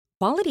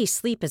Quality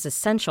sleep is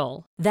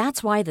essential.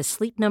 That's why the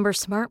Sleep Number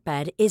Smart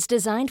Bed is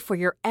designed for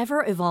your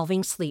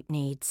ever-evolving sleep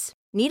needs.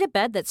 Need a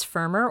bed that's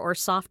firmer or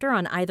softer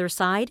on either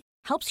side?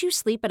 Helps you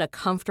sleep at a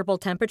comfortable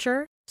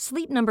temperature?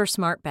 Sleep Number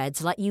Smart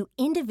Beds let you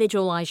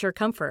individualize your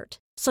comfort,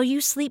 so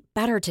you sleep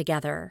better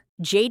together.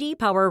 J.D.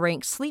 Power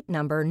ranks Sleep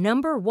Number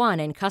number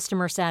one in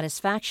customer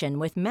satisfaction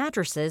with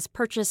mattresses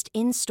purchased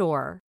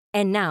in-store.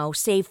 And now,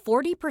 save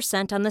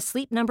 40% on the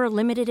Sleep Number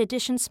Limited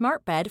Edition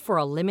Smart Bed for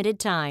a limited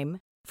time.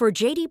 For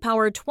J.D.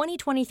 Power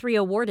 2023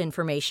 award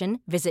information,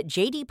 visit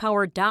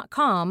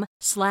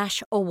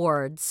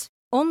jdpower.com/awards.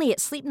 Only at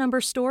Sleep Number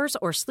stores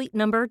or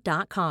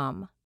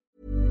sleepnumber.com.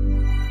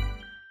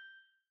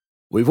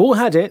 We've all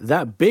had it,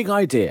 that big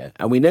idea,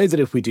 and we know that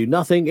if we do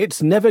nothing,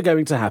 it's never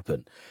going to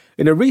happen.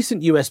 In a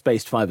recent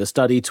US-based Fiverr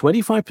study,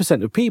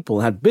 25% of people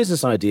had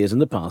business ideas in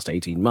the past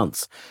 18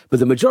 months, but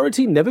the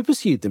majority never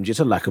pursued them due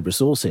to lack of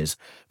resources.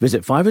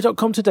 Visit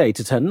Fiverr.com today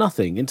to turn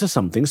nothing into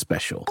something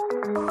special.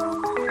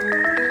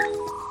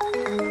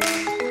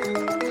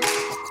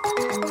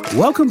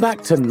 Welcome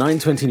back to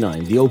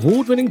 929, the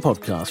award-winning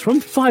podcast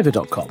from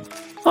Fiverr.com.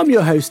 I'm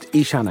your host,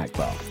 Ishan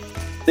Akbar.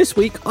 This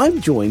week,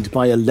 I'm joined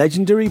by a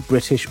legendary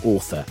British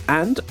author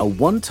and a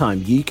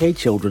one-time UK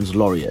Children's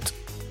Laureate.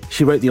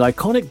 She wrote the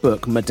iconic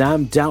book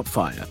Madame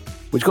Doubtfire,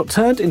 which got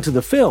turned into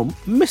the film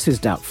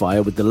Mrs.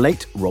 Doubtfire with the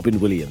late Robin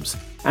Williams.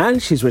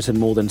 And she's written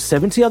more than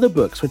 70 other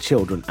books for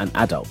children and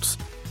adults.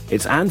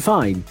 It's Anne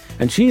Fine,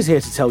 and she's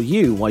here to tell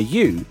you why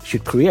you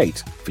should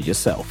create for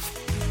yourself.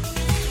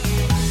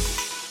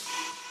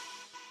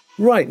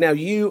 Right, now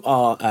you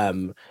are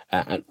an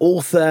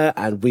author,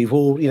 and we've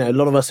all, a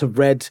lot of us have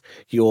read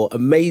your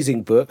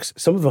amazing books.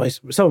 Some of us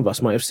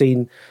might have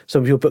seen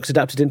some of your books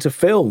adapted into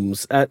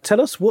films. Tell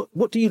us,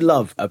 what do you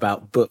love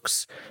about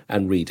books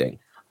and reading?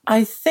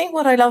 I think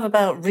what I love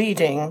about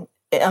reading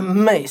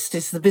most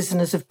is the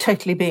business of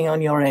totally being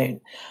on your own.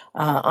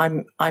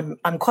 I'm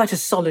quite a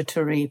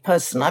solitary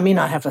person. I mean,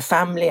 I have a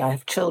family, I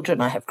have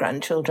children, I have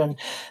grandchildren,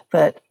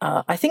 but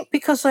I think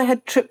because I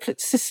had triplet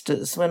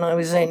sisters when I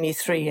was only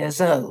 3 years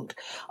old,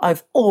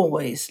 I've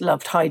always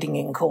loved hiding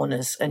in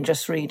corners and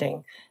just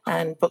reading,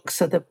 and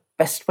books are the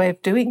best way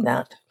of doing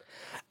that.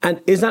 And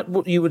is that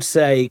what you would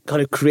say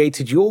kind of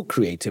created your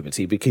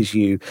creativity, because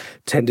you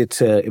tended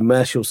to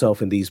immerse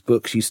yourself in these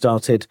books, you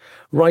started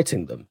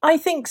writing them? I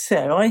think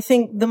so. I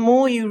think the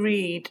more you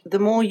read, the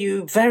more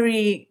you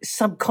very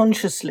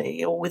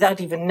subconsciously, or without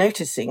even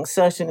noticing,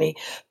 certainly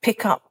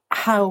pick up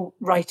how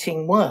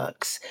writing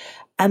works.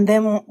 And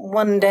then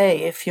one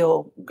day, if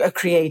you're a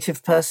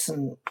creative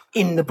person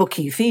in the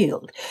booky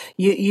field,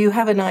 you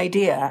have an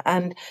idea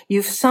and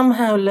you've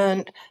somehow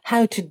learned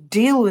how to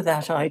deal with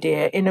that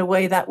idea in a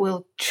way that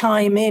will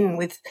chime in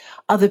with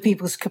other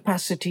people's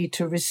capacity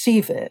to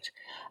receive it.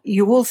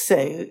 You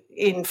also,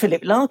 in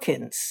Philip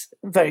Larkin's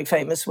very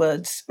famous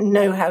words,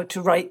 know how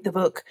to write the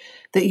book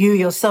that you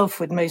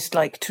yourself would most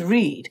like to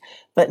read,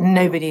 but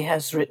nobody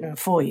has written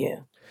for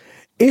you.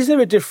 Is there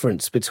a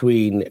difference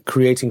between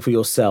creating for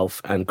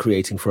yourself and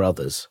creating for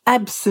others?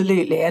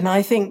 Absolutely. And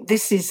I think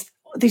this is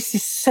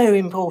so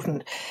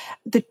important.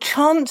 The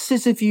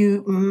chances of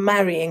you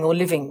marrying or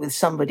living with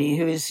somebody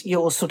who is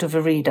your sort of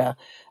a reader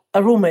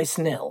are almost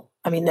nil.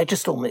 I mean, they're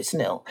just almost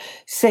nil.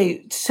 So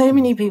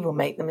many people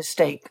make the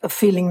mistake of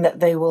feeling that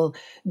they will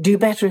do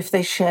better if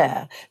they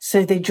share.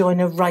 So they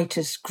join a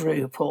writers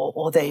group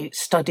or they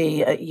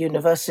study at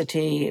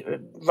university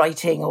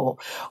writing or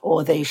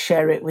they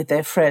share it with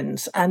their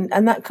friends. And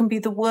that can be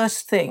the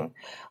worst thing.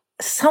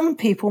 Some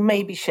people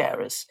may be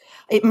sharers.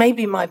 It may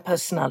be my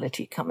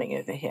personality coming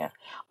over here.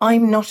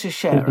 I'm not a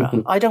sharer.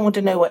 I don't want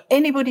to know what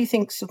anybody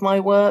thinks of my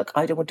work.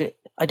 I don't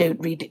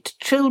read it to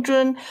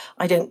children.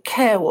 I don't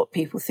care what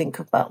people think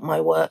about my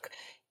work.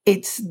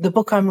 It's the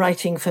book I'm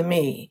writing for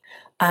me.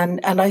 And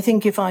I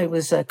think if I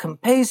was a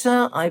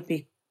composer, I'd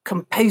be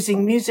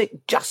composing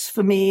music just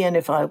for me. And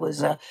if I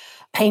was a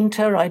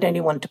painter, I'd only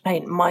want to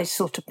paint my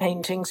sort of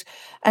paintings.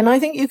 And I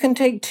think you can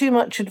take too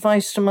much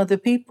advice from other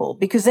people,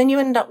 because then you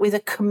end up with a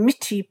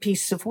committee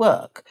piece of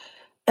work,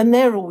 and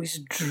they're always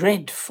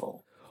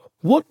dreadful.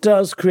 What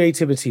does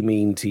creativity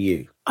mean to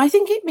you? I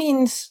think it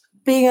means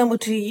being able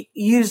to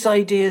use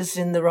ideas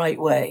in the right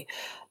way.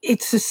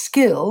 It's a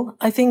skill.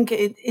 I think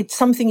it's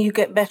something you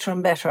get better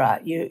and better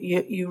at.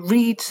 You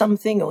read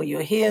something or you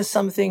hear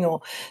something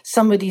or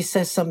somebody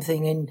says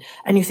something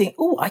and you think,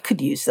 oh, I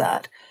could use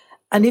that.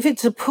 And if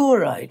it's a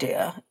poor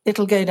idea,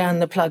 it'll go down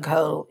the plug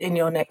hole in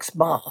your next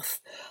bath.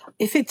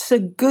 If it's a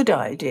good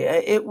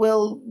idea, it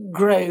will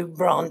grow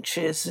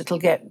branches. It'll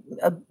get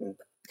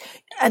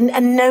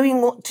and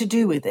knowing what to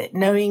do with it,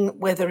 knowing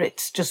whether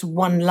it's just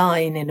one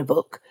line in a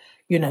book,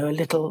 a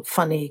little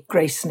funny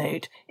grace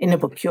note in a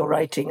book you're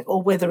writing,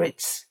 or whether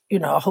it's,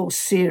 a whole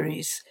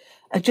series.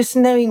 Just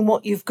knowing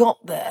what you've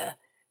got there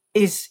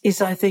is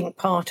I think,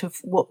 part of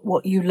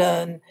what you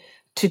learn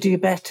to do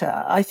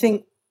better. I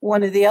think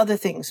one of the other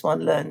things one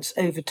learns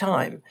over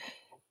time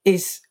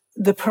is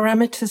the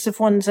parameters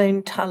of one's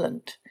own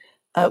talent,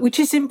 which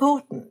is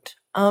important.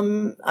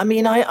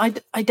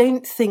 I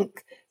don't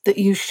think that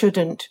you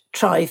shouldn't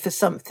try for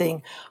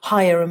something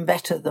higher and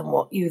better than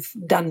what you've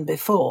done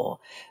before.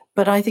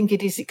 But I think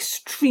it is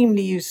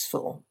extremely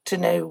useful to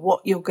know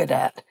what you're good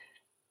at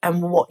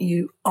and what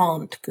you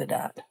aren't good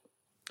at.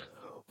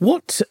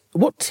 What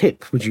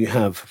tip would you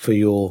have for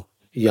your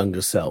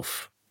younger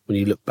self when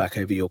you look back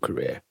over your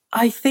career?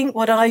 I think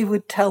what I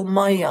would tell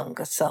my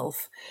younger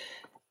self,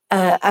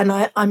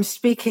 and I'm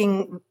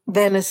speaking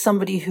then as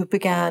somebody who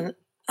began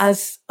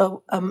as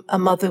a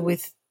mother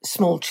with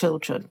small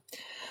children,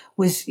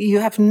 was you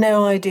have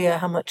no idea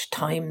how much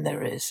time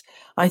there is.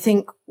 I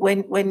think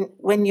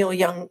when you're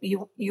young,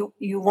 you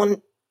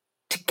want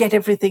to get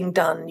everything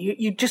done.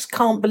 You just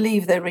can't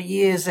believe there are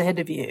years ahead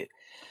of you.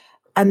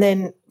 And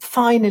then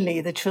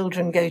finally the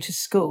children go to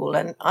school.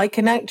 And I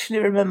can actually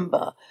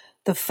remember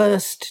the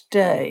first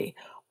day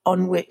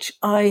on which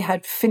I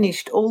had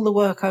finished all the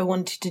work I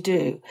wanted to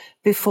do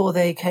before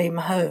they came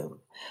home.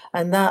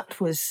 And that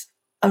was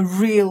a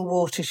real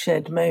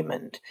watershed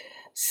moment.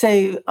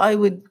 So I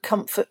would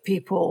comfort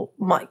people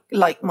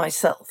like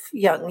myself,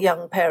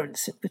 young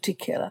parents in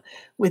particular,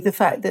 with the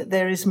fact that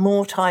there is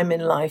more time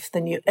in life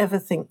than you ever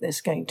think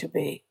there's going to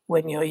be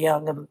when you're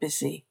young and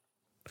busy.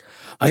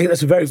 I think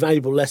that's a very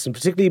valuable lesson,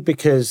 particularly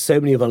because so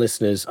many of our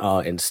listeners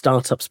are in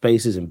startup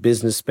spaces and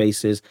business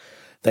spaces.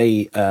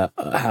 They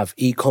have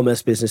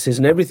e-commerce businesses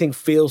and everything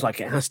feels like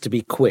it has to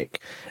be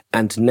quick.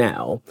 And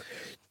now,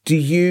 do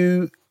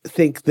you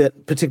think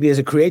that particularly as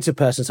a creative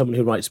person, someone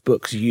who writes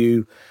books,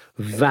 you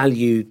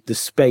value the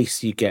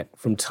space you get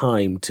from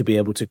time to be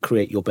able to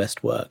create your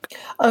best work?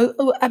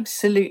 Oh,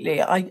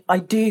 absolutely. I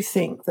do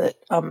think that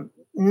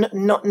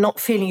not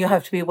feeling you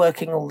have to be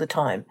working all the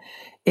time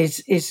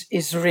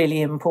is really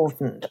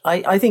important.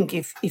 I think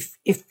if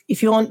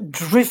you aren't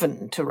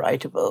driven to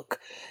write a book,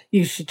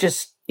 you should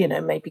just,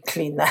 maybe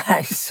clean the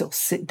house or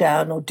sit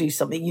down or do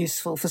something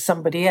useful for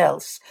somebody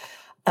else.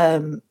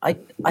 I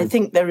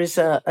think there is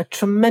a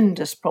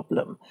tremendous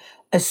problem,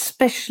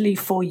 especially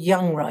for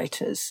young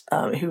writers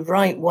who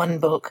write one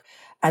book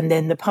and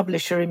then the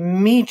publisher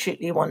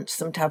immediately wants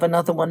them to have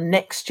another one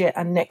next year.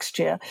 And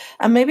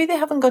maybe they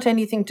haven't got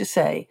anything to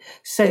say.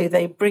 So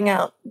they bring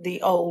out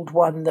the old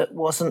one that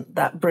wasn't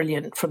that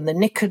brilliant from the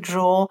knicker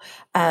drawer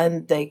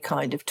and they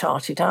kind of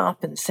tart it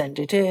up and send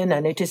it in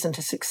and it isn't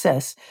a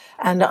success.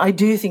 And I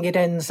do think it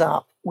ends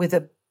up with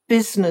a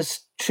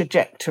business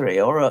trajectory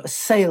or a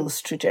sales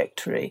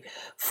trajectory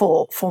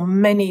for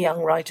many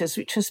young writers,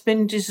 which has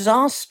been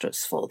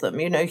disastrous for them.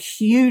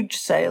 Huge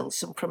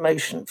sales and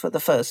promotion for the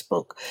first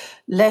book,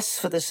 less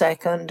for the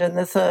second, and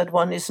the third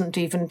one isn't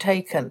even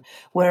taken.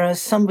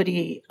 Whereas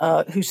somebody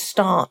who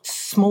starts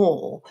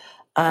small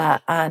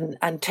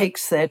and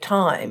takes their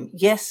time,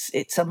 yes,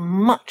 it's a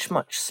much,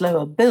 much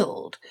slower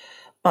build,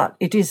 but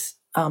it is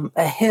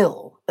a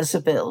hill as a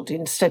build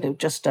instead of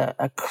just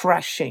a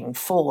crashing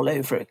fall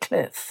over a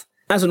cliff.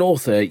 As an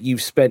author,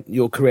 you've spent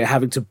your career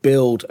having to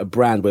build a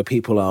brand where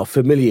people are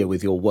familiar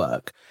with your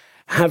work.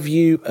 Have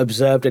you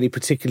observed any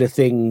particular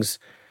things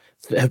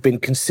that have been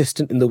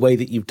consistent in the way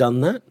that you've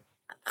done that?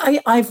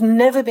 I've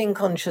never been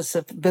conscious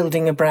of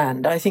building a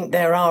brand. I think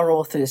there are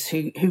authors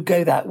who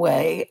go that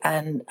way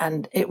and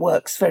it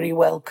works very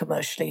well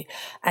commercially,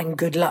 and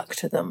good luck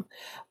to them.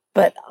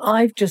 But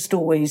I've just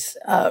always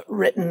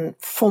written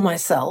for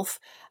myself.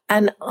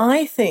 And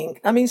I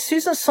think,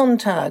 Susan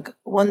Sontag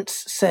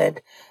once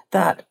said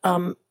that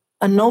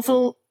a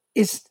novel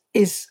is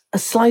a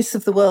slice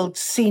of the world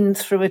seen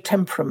through a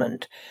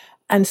temperament.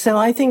 And so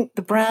I think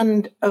the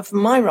brand of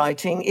my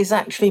writing is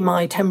actually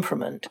my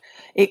temperament.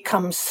 It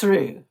comes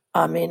through.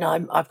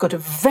 I've got a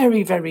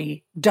very,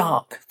 very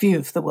dark view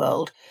of the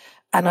world,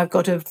 and I've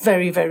got a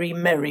very, very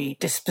merry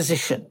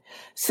disposition.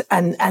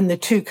 And the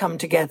two come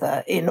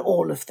together in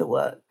all of the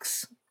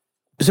works.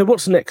 So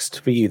what's next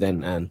for you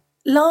then, Anne?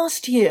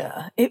 Last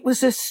year, it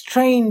was a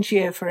strange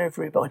year for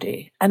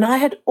everybody. And I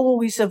had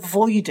always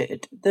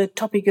avoided the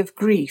topic of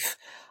grief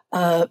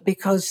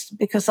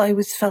because I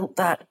always felt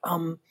that,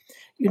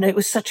 it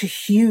was such a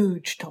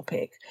huge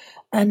topic.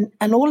 And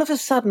all of a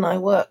sudden, I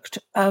worked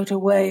out a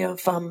way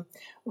of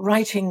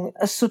writing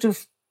a sort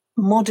of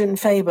modern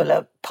fable,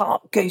 a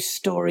part ghost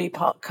story,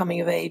 part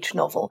coming-of-age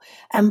novel,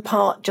 and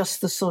part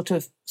just the sort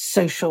of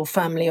social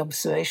family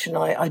observation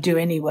I do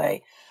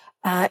anyway.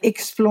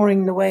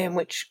 Exploring the way in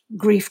which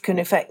grief can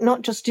affect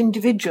not just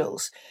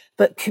individuals,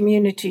 but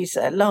communities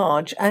at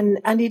large. And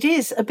it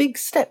is a big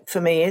step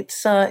for me.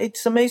 It's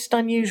a most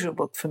unusual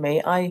book for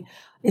me.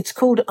 It's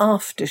called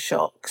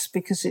Aftershocks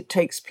because it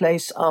takes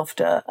place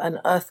after an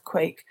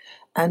earthquake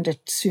and a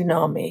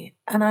tsunami.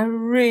 And I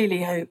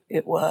really hope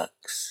it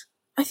works.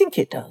 I think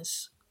it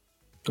does.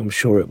 I'm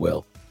sure it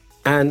will.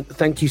 Anne,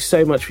 thank you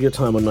so much for your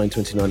time on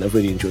 929. I've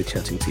really enjoyed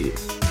chatting to you.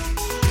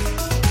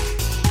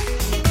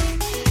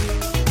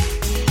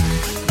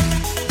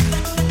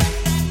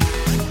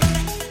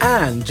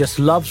 Anne just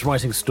loves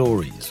writing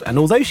stories, and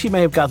although she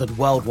may have gathered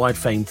worldwide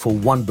fame for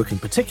one book in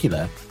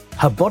particular,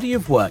 her body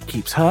of work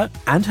keeps her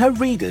and her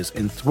readers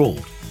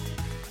enthralled.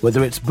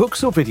 Whether it's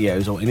books or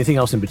videos or anything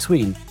else in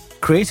between,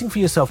 creating for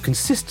yourself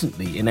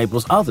consistently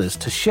enables others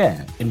to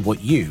share in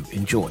what you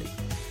enjoy.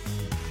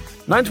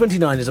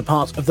 929 is a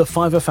part of the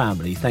Fiverr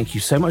family. Thank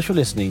you so much for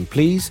listening.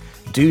 Please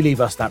do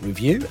leave us that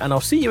review, and I'll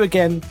see you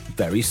again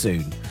very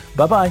soon.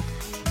 Bye-bye.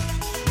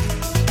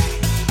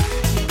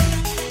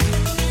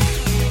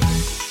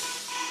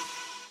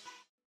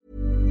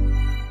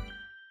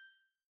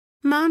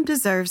 Mom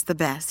deserves the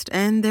best,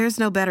 and there's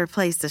no better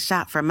place to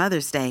shop for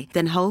Mother's Day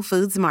than Whole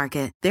Foods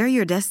Market. They're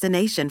your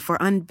destination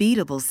for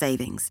unbeatable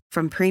savings,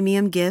 from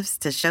premium gifts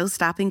to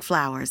show-stopping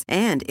flowers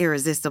and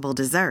irresistible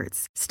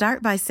desserts.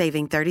 Start by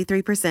saving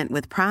 33%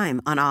 with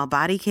Prime on all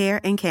body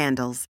care and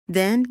candles.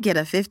 Then get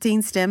a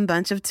 15-stem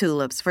bunch of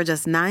tulips for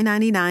just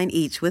 $9.99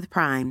 each with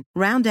Prime.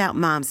 Round out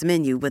Mom's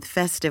menu with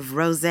festive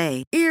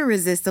rosé,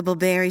 irresistible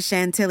berry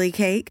chantilly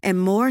cake,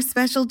 and more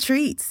special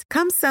treats.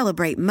 Come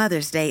celebrate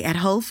Mother's Day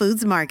at Whole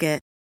Foods Market.